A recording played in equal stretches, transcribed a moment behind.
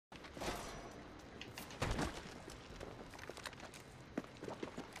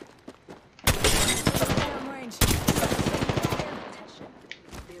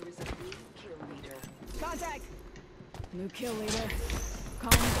New kill leader.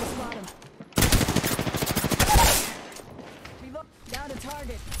 Calling to spot him. Reload. Down to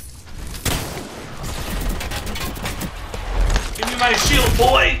target. Give me my shield,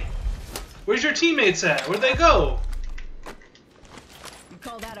 boy! Where's your teammates at? Where'd they go? You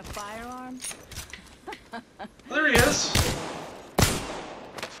call that a firearm? There he is.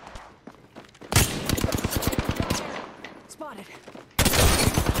 Spotted.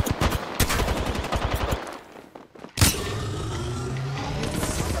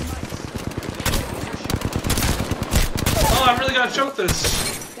 Oh, I really gotta choke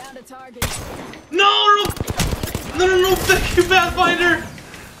this. Down to target. No! No, thank you, Pathfinder!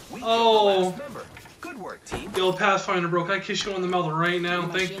 Oh. Good work, team. Yo, Pathfinder, bro, can I kiss you on the mouth right now?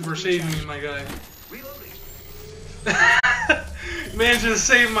 Thank you for saving me, my guy. Reloading. Man, just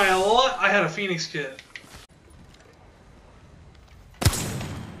saved my lot. I had a Phoenix kit.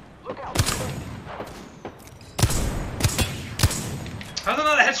 Look out. How's that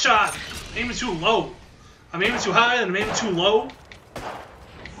not a headshot? I'm aiming too low. I'm aiming too high and I'm aiming too low.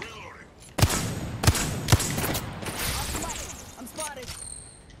 I'm spotted.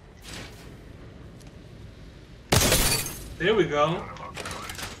 There we go.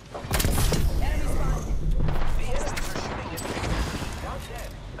 Enemy spotted. The enemies are shooting at me. Not dead.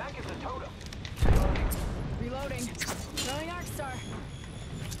 Back in the totem. Reloading. Throwing Arcstar.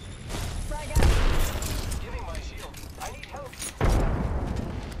 Frag out. Giving my shield. I need help.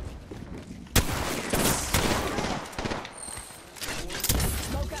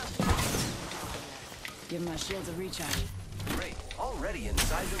 Smoke out. Give my shields a recharge. Great. Already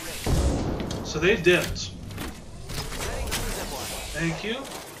inside the ring. So they dipped. Setting up the zip line. Thank you.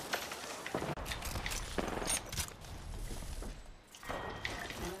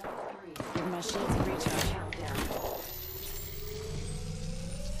 Give my shields a recharge.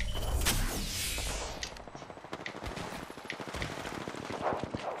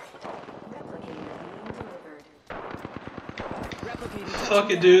 Replicator.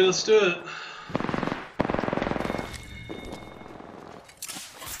 Fuck it, dude. Let's do it.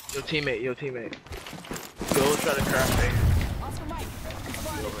 Yo, teammate. Go try to craft me. Oscar Mike.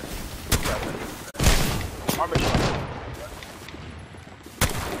 Spotted. Armor shot.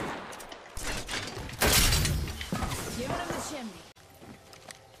 Giving him the chimney.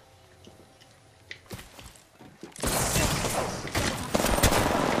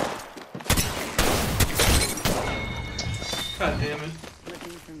 God damn it.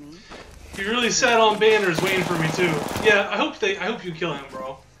 Looking for me. He really sat on banners waiting for me too. Yeah, I hope you kill him,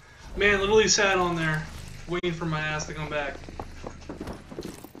 bro. Man, literally sat on there waiting for my ass to come back.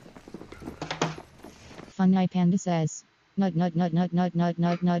 Fun Eye Panda says, nut.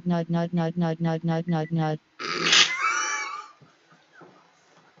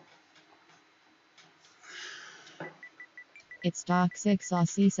 It's toxic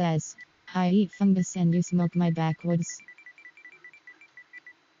saucy says, I eat fungus and you smoke my backwoods.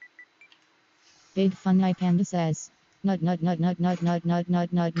 Big Fun Eye Panda says, nut.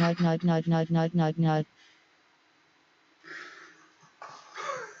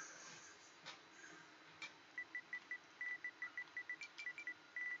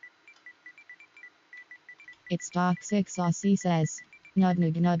 It's toxic saucy says,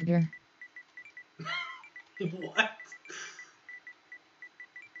 nudger. What?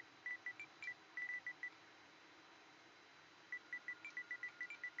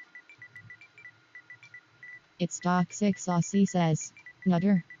 It's toxic saucy says,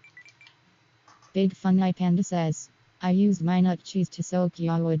 nutter. Big Fun Eye Panda says, I used my nut cheese to soak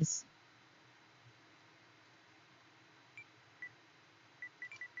your woods.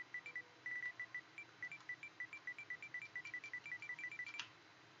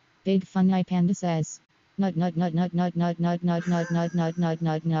 Big Fun Eye Panda says, nut.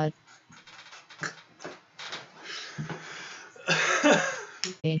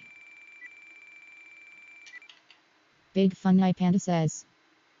 Big Fun Eye Panda says,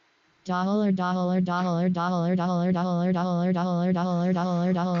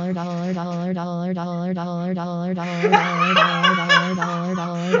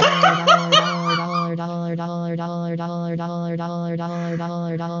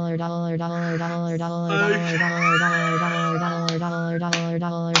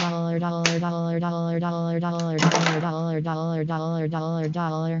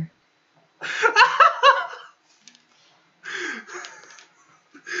 dollar.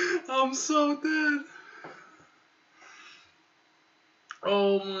 I'm so dead.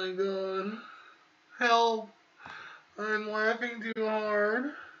 Oh my god. Help. I'm laughing too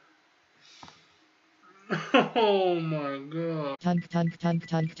hard. Oh my god.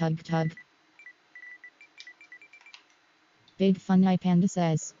 Tug.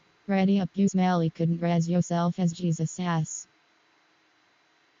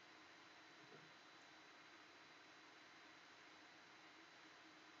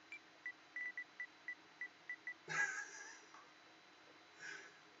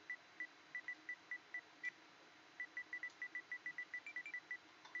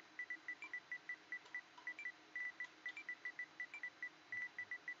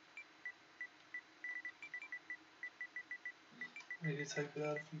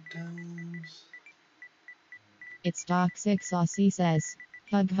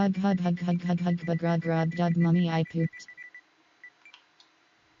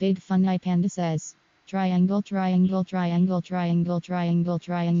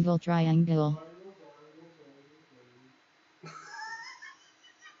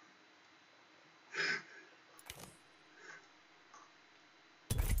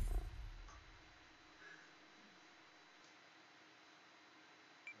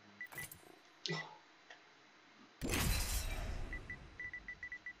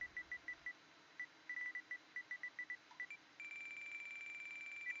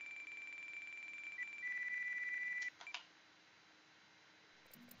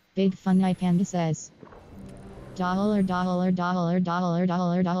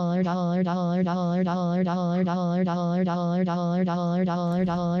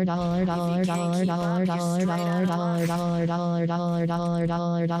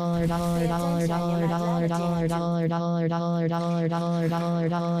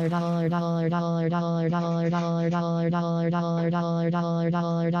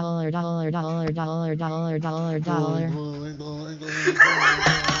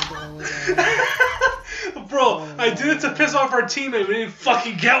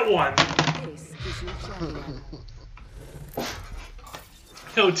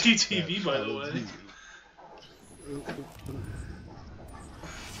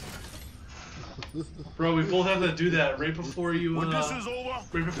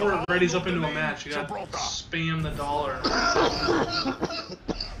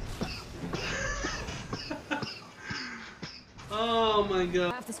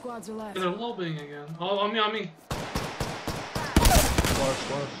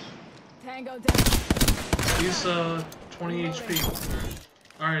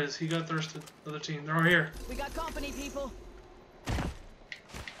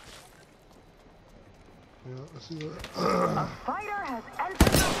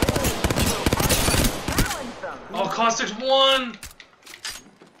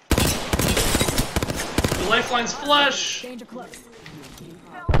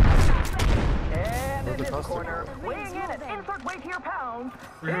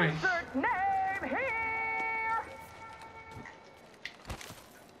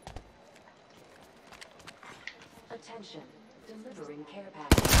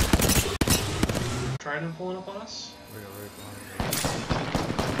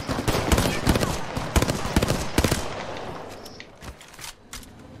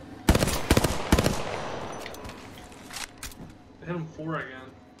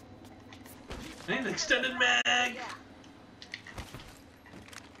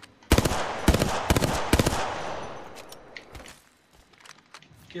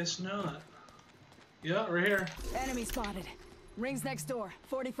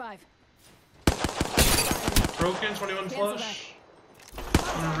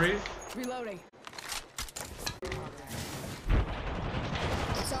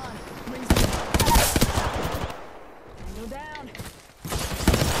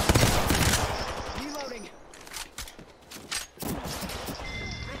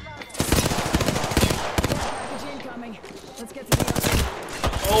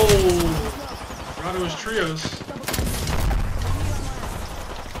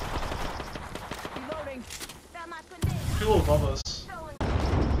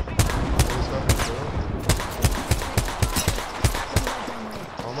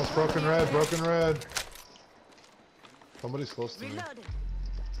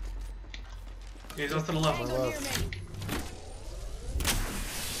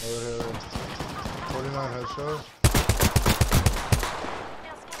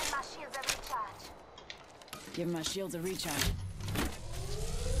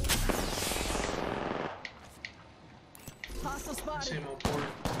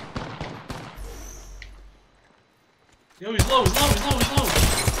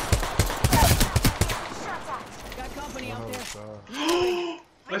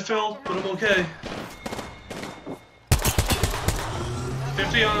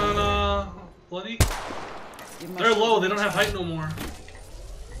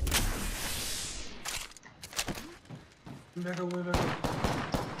 Back up, way back up.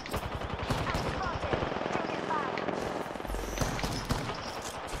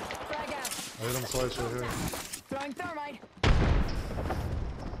 Frag out. I hit him twice right here. Throwing thermite.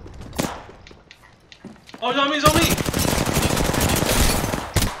 Oh, it's on me, it's on me!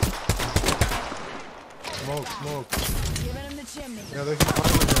 Smoke, smoke. Giving him the chimney. Yeah, they can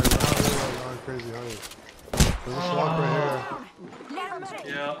climb in here. They're not really like on crazy height. There's a swap right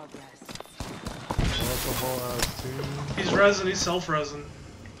here. Yeah. Oh, that's a whole ass team. He's resin, he's self-resin.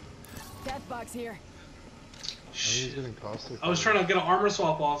 Death box here. I think he's getting caustic. I was trying to get an armor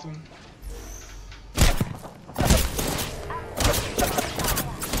swap off him.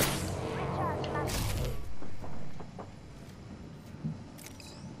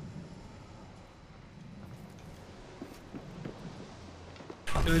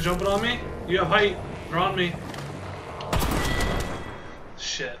 Are they jumping on me? You have height. They're on me.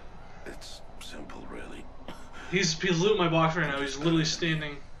 Shit. It's simple, really. He's looting my box right now. He's literally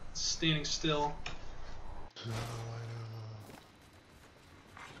standing still.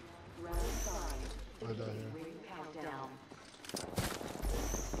 I die here.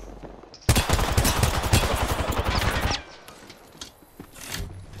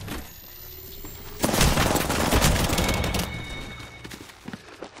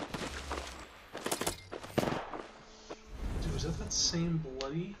 Dude, is that same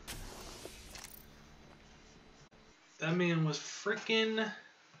bloody? That man was freaking.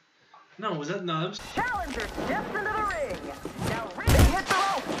 No, was that no? That was... Challenger steps into the ring. Now Ring hits the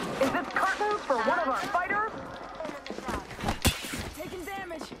rope. Is this curtains for one of our fighters? Taking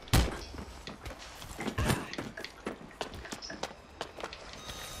damage.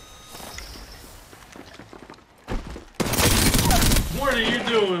 What are you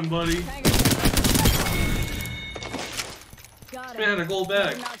doing, buddy? Got This man had a gold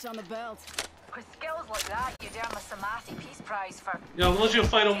bag. Notch on the belt. With skills like that, you'd earn the Samasi Peace Prize for... Yeah, unless you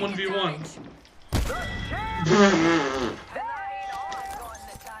fight on 1v1. The champ. That ain't all I've got in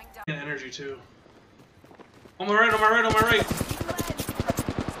the tank down. And energy too. On my right, on my right, on my right.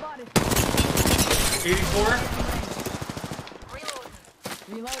 Spotted. 84.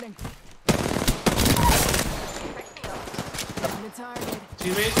 Reloading. Pick me up. Hitting the target.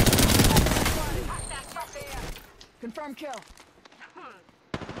 Teammate. Confirm kill.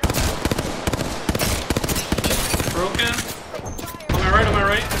 Broken. On my right, on my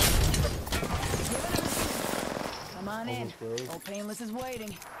right. Come on in. Almost broke. Old Painless is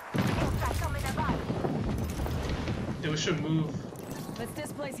waiting. Yeah, we should move. Let's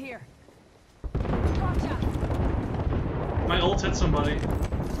displace here. My ult hit somebody.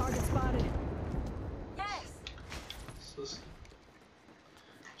 Target spotted. So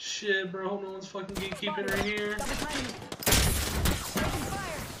shit, bro. Hope no one's fucking gatekeeping right here. Double timing. Taking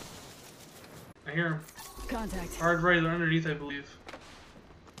fire. I hear him. Contact. Hard right, they're underneath, I believe.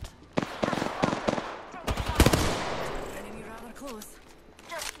 Enemy rather close.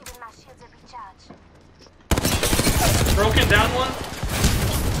 Just keeping my shields at recharge. Broken, down one.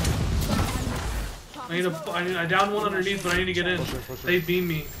 I downed one underneath, but I need to get in. They beam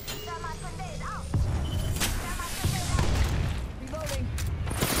me. Reloading.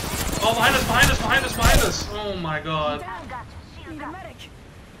 Oh, behind us, behind us, behind us, behind us! Oh my god. Down. Need a medic.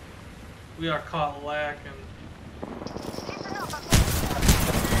 We are caught lacking.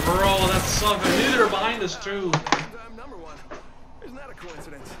 Bro, that sucks. I knew they were behind us too. I'm number one. Isn't that a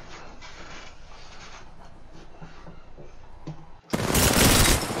coincidence?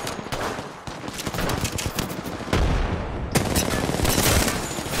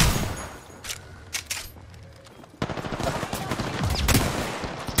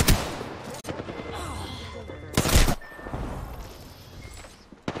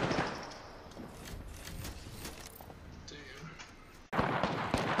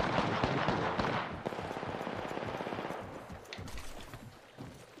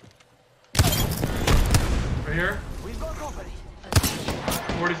 Right here. We've got company.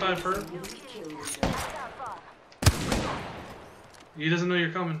 45 hurt. He doesn't know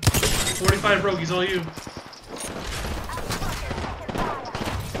you're coming. 45 broke, he's all you.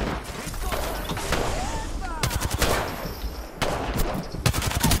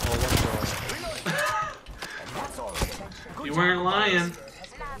 You weren't lying.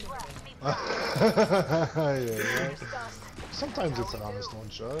 Yeah. Sometimes it's an honest one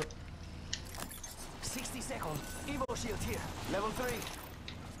shot. 60 seconds. Evo shield here. Level 3.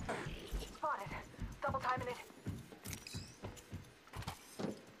 Spotted. Double timing it.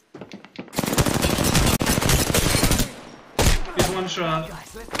 He's one shot.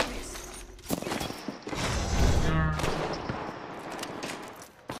 Guys, let's do this. Yeah.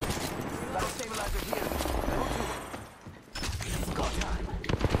 Battle stabilizer here. Level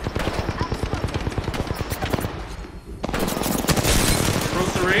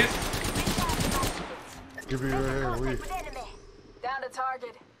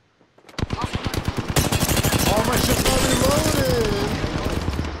target. Oh, my shit's not reloaded!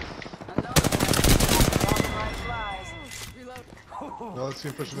 No, let's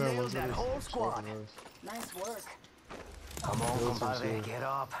keep pushing in. What's that it? whole squad. Nice work. Come on, compadre, get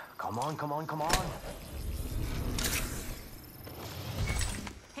up. Come on, come on, come on.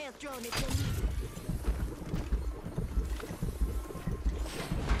 Health drone if you need.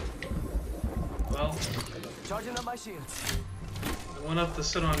 Well, Charging up my shields. I went up to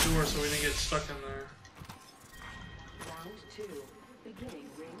sit on door so we didn't get stuck in there. Round 2. Beginning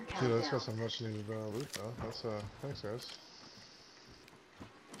ring Dude, countdown. that's got some much needed loot though. That's thanks guys.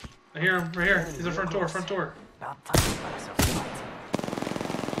 I hear him right here. He's at front door, front door. About time to fight some fight.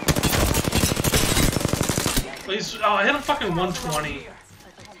 I hit him fucking 120.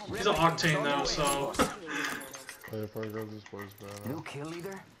 He's an octane though, so. Hey, if I grab this boy's bad. New kill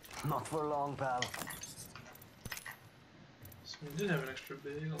leader? Not for long, pal. So we did have an extra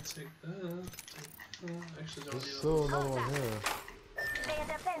big. I'll take that. Actually, don't There's need still another one here.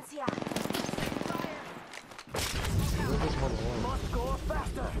 Where's this mother one? Must go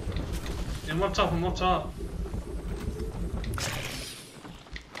faster. I'm up top. I'm up top.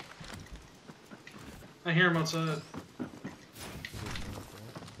 I hear him outside.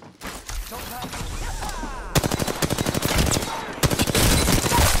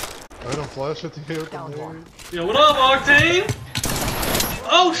 I don't flash at the air from there. Yo, what up, Octane?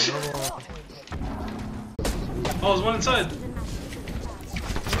 Oh shit! Oh, there's one inside.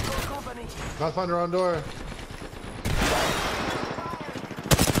 Pathfinder on door.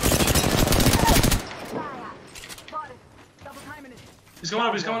 He's coming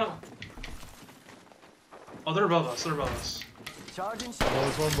up. He's coming up. Oh, they're above us. They're above us. Charging Oh,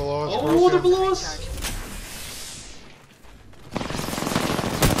 there's one below us. Oh, broken. they're below us.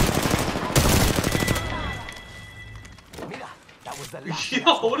 Mira, that was the last.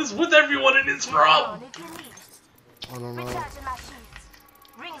 Yo, what is with everyone in this room? I don't know.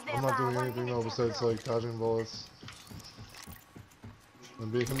 I'm not doing anything though besides like dodging bullets.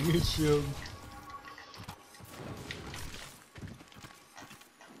 And being a meat shield.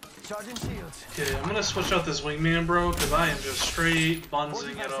 Charging shields. Okay, I'm gonna switch out this wingman, bro, because I am just straight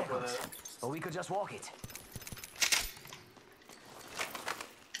bunsing it up with it. Or we could just walk it.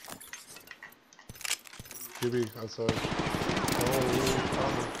 QB outside.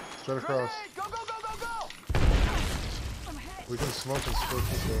 Oh, straight across. Go, go, go, go, go! We can smoke and split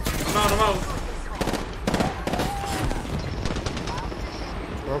this way. I'm out. I'm out.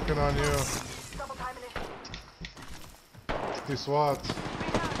 Broken on you. He SWAT.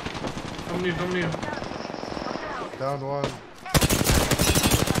 Come to you. Come to you. Down one.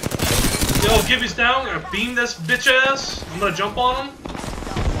 Yo, Gibby's down. Gonna beam this bitch ass. I'm gonna jump on him.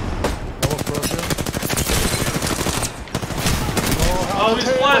 Almost broken. Oh,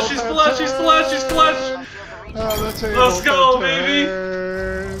 he's flash. He's flash. He's flash. He's flash. Let's go, baby.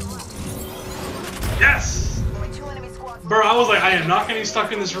 Yes. Bro, I was like, I am not getting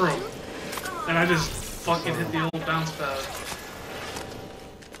stuck in this room. And I just fucking hit the old bounce pad.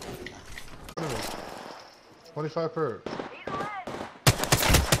 25 per.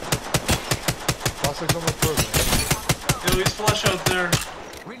 Plastic's almost broken. Yo, he's flush out there.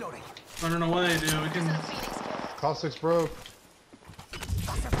 Reloading. Running away, dude. We can. Caustic's broke.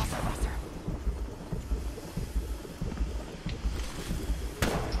 Faster, faster, faster.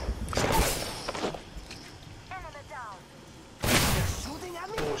 Shooting at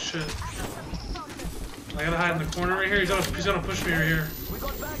me. Oh shit. I gotta hide in the corner right here. He's gonna push me right here. We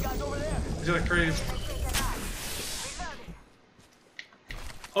got bad guys over there. He's got a crave.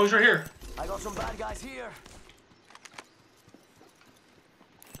 Oh, he's right here. I got some bad guys here.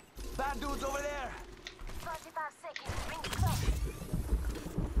 Bad dudes over there.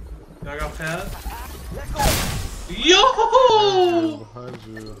 I got pad. Let's go. Yo! Behind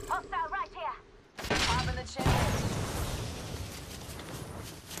you.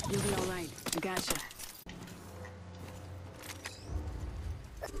 You'll be alright. I gotcha.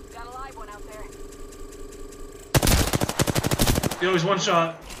 Got a live one out there. Yo, he's one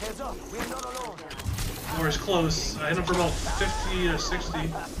shot. Heads up. We're not alone. Or he's close. I hit him for about 50 or 60.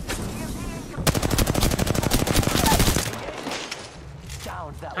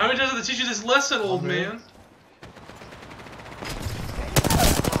 Down that How many times did they teach you this lesson, old man?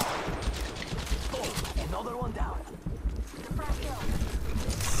 Another one down.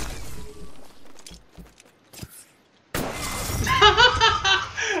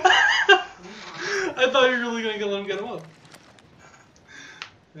 I thought you were really gonna let him get him up.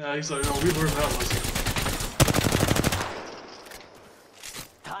 Yeah, he's like, no, we learned that lesson.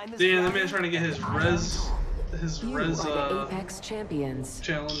 Time is Damn, that flying. man's trying to get his res his You res are the Apex champions.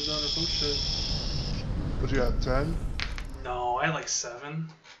 challenge done or some shit. What you got, 10? No, I had like 7.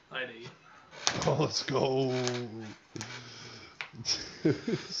 I had 8. Oh, let's go.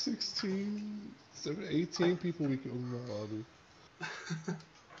 16, 17, 18 people we killed in the lobby.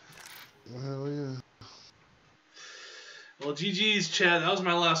 Hell yeah. Well, GG's, chat. That was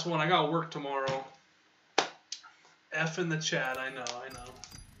my last one. I got work tomorrow. F in the chat. I know.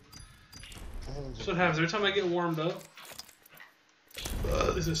 That's what happens every time I get warmed up.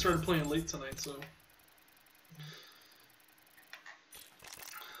 At least I started playing late tonight, so.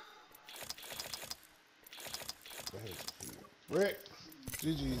 Rick,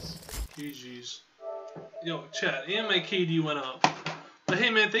 GG's. GG's. Yo, chat. And my KD went up. But hey,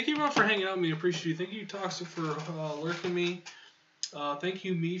 man, thank you everyone for hanging out with me. I appreciate you. Thank you, Toxic, for lurking me. Thank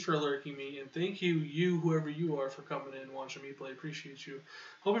you, me, for lurking me. And thank you, whoever you are, for coming in and watching me play. Appreciate you.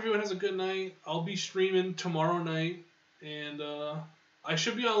 Hope everyone has a good night. I'll be streaming tomorrow night. And I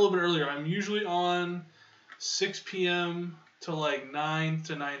should be on a little bit earlier. I'm usually on 6 p.m. to like 9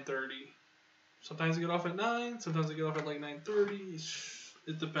 to 9:30. Sometimes I get off at 9. Sometimes I get off at like 9:30.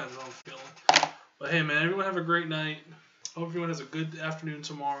 It depends on how I'm feeling. But hey, man, everyone have a great night. Hope everyone has a good afternoon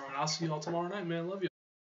tomorrow. And I'll see you all tomorrow night, man. Love you.